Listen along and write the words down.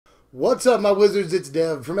What's up, my wizards? It's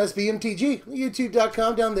Dev from SBMTG,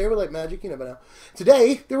 YouTube.com down there. We like magic, you know by now.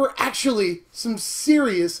 Today, there were actually some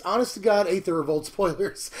serious, honest-to-God, Aether Revolt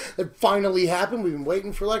spoilers that finally happened. We've been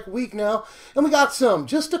waiting for like a week now, and we got some.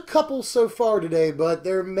 Just a couple so far today, but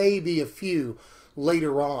there may be a few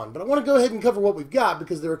later on. But I want to go ahead and cover what we've got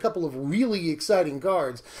because there are a couple of really exciting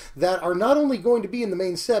cards that are not only going to be in the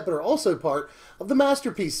main set, but are also part of the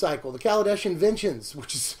Masterpiece cycle, the Kaladesh Inventions,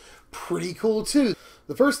 which is pretty cool too.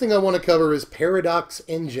 The first thing I want to cover is Paradox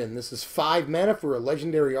Engine. This is 5 mana for a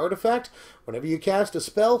legendary artifact. Whenever you cast a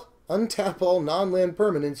spell, untap all non-land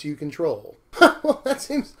permanents you control. Well, that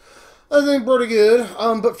seems, I think, pretty good.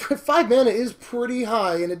 But 5 mana is pretty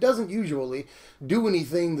high, and it doesn't usually do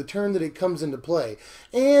anything the turn that it comes into play.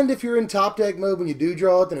 And if you're in top deck mode when you do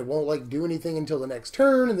draw it, then it won't like do anything until the next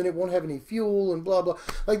turn, and then it won't have any fuel and blah blah.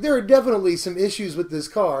 Like, there are definitely some issues with this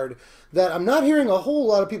card that I'm not hearing a whole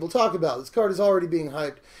lot of people talk about. This card is already being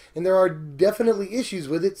hyped, and there are definitely issues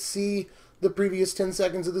with it. See the previous 10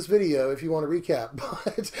 seconds of this video if you want to recap.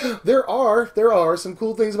 But there are some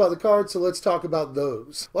cool things about the card, so let's talk about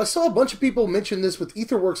those. Well, I saw a bunch of people mention this with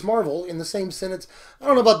Aetherworks Marvel in the same sentence. I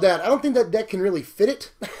don't know about that. I don't think that deck can really fit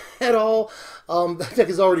it at all. That deck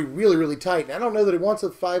is already really, really tight. And I don't know that it wants a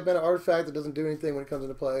 5 mana artifact that doesn't do anything when it comes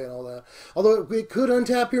into play and all that. Although it could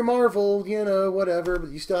untap your Marvel, you know, whatever, but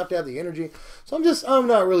you still have to have the energy. So I'm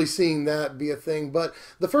not really seeing that be a thing. But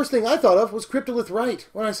the first thing I thought of was Cryptolith Rite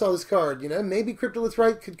when I saw this card. You know, maybe Cryptolith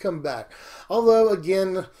Rite could come back. Although,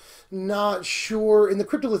 again, not sure. In the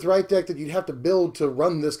Cryptolith Rite deck that you'd have to build to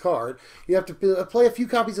run this card, you have to play a few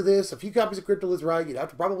copies of this, a few copies of Cryptolith Rite. You'd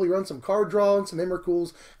have to probably run some card draw and some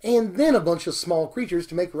Emrakuls, and then a bunch of small creatures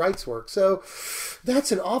to make Rites work. So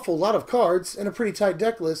that's an awful lot of cards and a pretty tight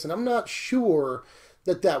deck list, and I'm not sure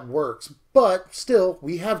that works. But still,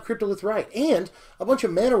 we have Cryptolith Rite and a bunch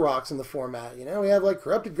of mana rocks in the format. You know, we have like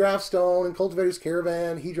Corrupted Graftstone and Cultivator's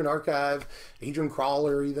Caravan, Hedron Archive, Hedron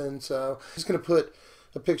Crawler even. So I'm just going to put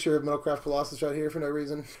a picture of Metalcraft Colossus right here for no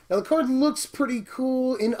reason. Now, the card looks pretty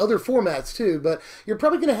cool in other formats too, but you're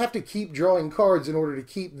probably going to have to keep drawing cards in order to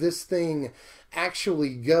keep this thing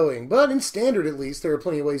actually going. But in Standard, at least, there are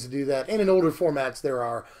plenty of ways to do that. And in older formats, there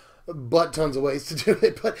are but tons of ways to do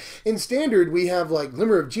it. But in Standard, we have like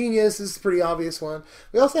Glimmer of Genius. This is a pretty obvious one.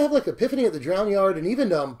 We also have like Epiphany at the Drown Yard, and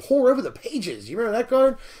even Pour Over the Pages. You remember that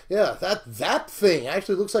card? Yeah, that thing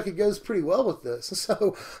actually looks like it goes pretty well with this.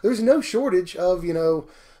 So there's no shortage of, you know,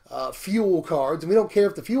 fuel cards, and we don't care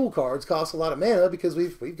if the fuel cards cost a lot of mana because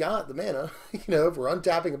we've got the mana. You know, if we're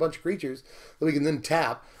untapping a bunch of creatures that we can then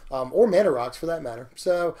tap. Or mana rocks for that matter.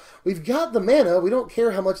 So we've got the mana. We don't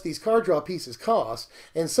care how much these card draw pieces cost.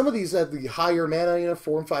 And some of these at the higher mana, you know,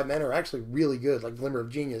 4 and 5 mana, are actually really good, like Glimmer of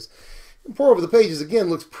Genius. And Pour Over the Pages, again,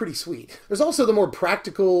 looks pretty sweet. There's also the more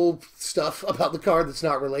practical stuff about the card that's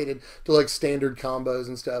not related to, like, standard combos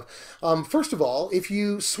and stuff. First of all, if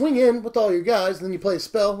you swing in with all your guys and then you play a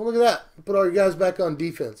spell, well, look at that. Put all your guys back on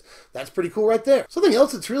defense. That's pretty cool right there. Something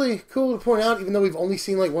else that's really cool to point out, even though we've only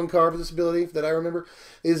seen, like, one card with this ability that I remember,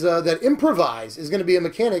 is that Improvise is going to be a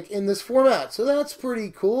mechanic in this format. So that's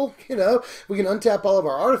pretty cool. You know, we can untap all of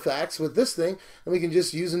our artifacts with this thing, and we can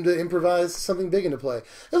just use them to improvise something big into play.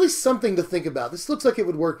 At least something to think about. This looks like it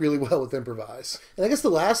would work really well with Improvise. And I guess the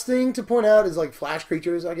last thing to point out is like flash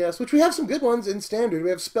creatures, I guess, which we have some good ones in Standard. We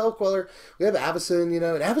have Spell Queller, we have Avacyn, you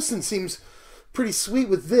know, and Avacyn seems pretty sweet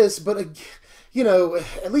with this, but you know,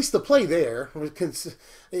 at least the play there,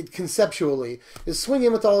 conceptually, is swing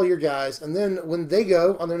in with all your guys, and then when they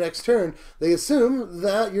go on their next turn, they assume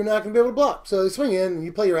that you're not going to be able to block. So they swing in, and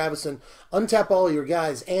you play your Avacyn, untap all your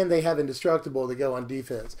guys, and they have Indestructible to go on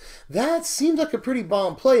defense. That seems like a pretty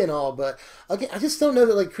bomb play and all, but again, I just don't know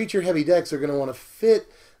that like creature-heavy decks are going to want to fit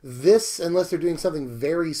this unless they're doing something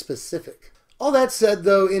very specific. All that said,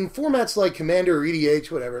 though, in formats like Commander or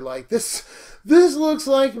EDH, whatever, like this looks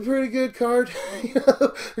like a pretty good card. You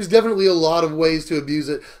know, there's definitely a lot of ways to abuse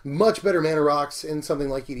it. Much better mana rocks in something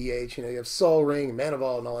like EDH. You know, you have Sol Ring and Mana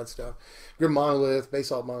Vault and all that stuff. Grim Monolith,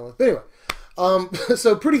 Basalt Monolith. But anyway,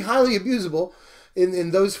 so pretty highly abusable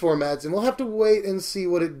in those formats, and we'll have to wait and see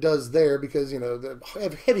what it does there because, you know, the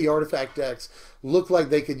heavy artifact decks look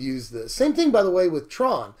like they could use this. Same thing, by the way, with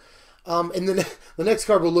Tron. And then the next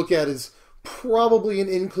card we'll look at is probably an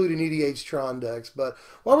include in EDH Tron decks, but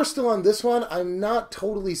while we're still on this one, I'm not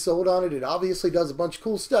totally sold on it. It obviously does a bunch of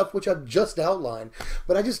cool stuff, which I've just outlined,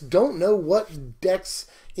 but I just don't know what decks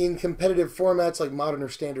in competitive formats like Modern or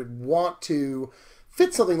Standard want to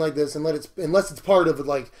fit something like this unless it's part of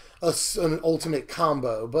like an ultimate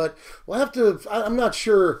combo. But we'll have to, I'm not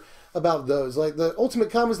sure about those. Like, the ultimate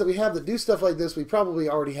commons that we have that do stuff like this, we probably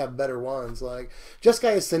already have better ones. Like,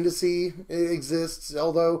 Jeskai Ascendancy exists,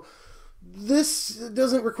 although this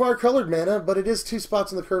doesn't require colored mana, but it is 2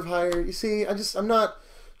 spots in the curve higher. You see, I'm not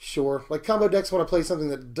sure. Like, combo decks want to play something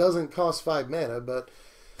that doesn't cost 5 mana, but,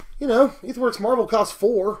 you know, Aetherworks Marvel costs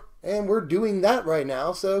 4, and we're doing that right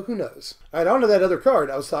now, so who knows. Alright, on to that other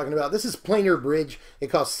card I was talking about. This is Planar Bridge.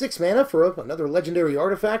 It costs 6 mana for another legendary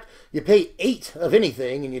artifact. You pay 8 of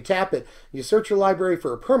anything, and you tap it. You search your library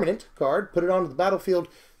for a permanent card, put it onto the battlefield,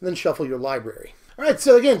 and then shuffle your library. Alright,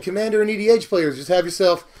 so again, Commander and EDH players, just have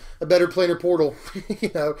yourself a better planar portal.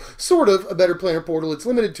 You know, sort of a better planar portal. It's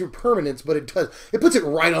limited to permanence, but it puts it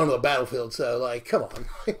right onto the battlefield, so, like, come on.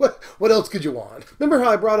 What else could you want? Remember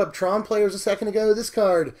how I brought up Tron players a second ago? This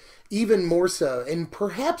card, even more so, and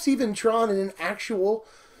perhaps even Tron in an actual,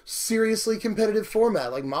 seriously competitive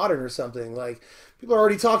format, like Modern or something. Like, people are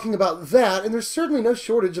already talking about that, and there's certainly no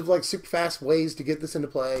shortage of, like, super fast ways to get this into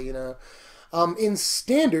play, you know. In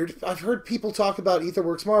Standard, I've heard people talk about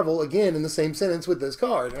Aetherworks Marvel, again, in the same sentence with this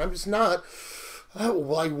card, and I'm just not...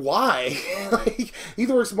 like, why? Like,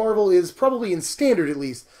 Aetherworks Marvel is probably, in Standard at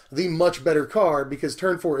least, the much better card, because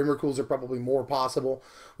turn 4 Emrakuls are probably more possible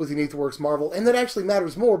with an Aetherworks Marvel, and that actually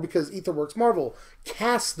matters more because Aetherworks Marvel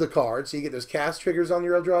casts the card, so you get those cast triggers on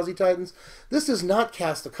your Eldrazi Titans. This does not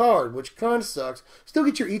cast the card, which kind of sucks. Still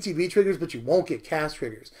get your ETB triggers, but you won't get cast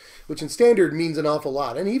triggers, which in Standard means an awful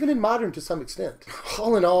lot, and even in Modern to some extent.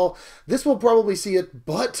 All in all, this will probably see a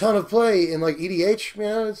butt-ton of play in, like, EDH. You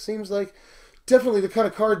know, it seems like definitely the kind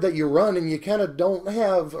of card that you run and you kind of don't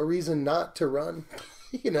have a reason not to run,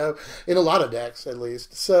 you know, in a lot of decks at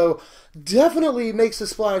least. So definitely makes a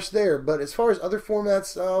splash there, but as far as other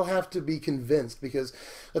formats, I'll have to be convinced because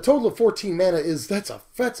a total of 14 mana that's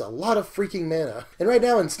a lot of freaking mana. And right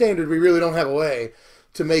now in Standard, we really don't have a way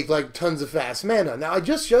to make, like, tons of fast mana. Now, I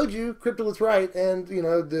just showed you Cryptolith Rite and, you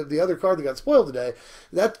know, the other card that got spoiled today.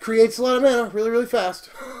 That creates a lot of mana really, really fast,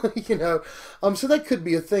 you know. So that could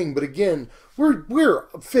be a thing, but again, we're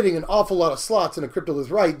fitting an awful lot of slots in a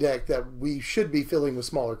Cryptolith Rite deck that we should be filling with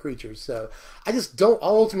smaller creatures. So I just don't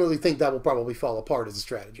ultimately think that will probably fall apart as a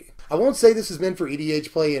strategy. I won't say this is meant for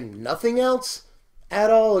EDH play and nothing else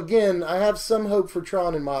at all. Again, I have some hope for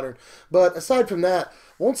Tron in Modern, but aside from that,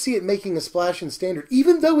 won't see it making a splash in Standard,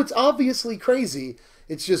 even though it's obviously crazy.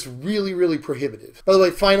 It's just really, really prohibitive. By the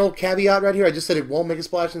way, final caveat right here, I just said it won't make a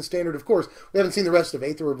splash in Standard. Of course, we haven't seen the rest of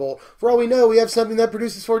Aether Revolt. For all we know, we have something that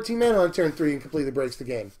produces 14 mana on turn 3 and completely breaks the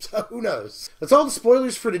game. So who knows? That's all the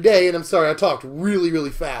spoilers for today, and I'm sorry, I talked really, really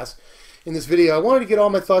fast in this video. I wanted to get all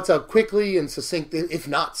my thoughts out quickly and succinctly, if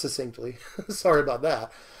not succinctly. Sorry about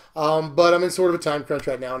that. But I'm in sort of a time crunch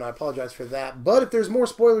right now, and I apologize for that. But if there's more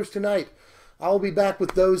spoilers tonight, I'll be back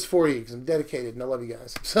with those for you because I'm dedicated and I love you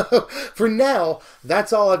guys. So for now,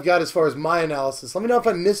 that's all I've got as far as my analysis. Let me know if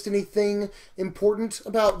I missed anything important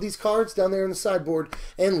about these cards down there in the sideboard.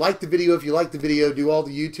 And like the video if you like the video. Do all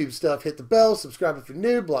the YouTube stuff. Hit the bell. Subscribe if you're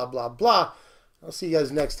new. Blah, blah, blah. I'll see you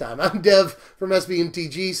guys next time. I'm Dev from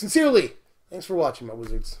SBMTG. Sincerely, thanks for watching, my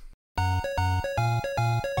wizards.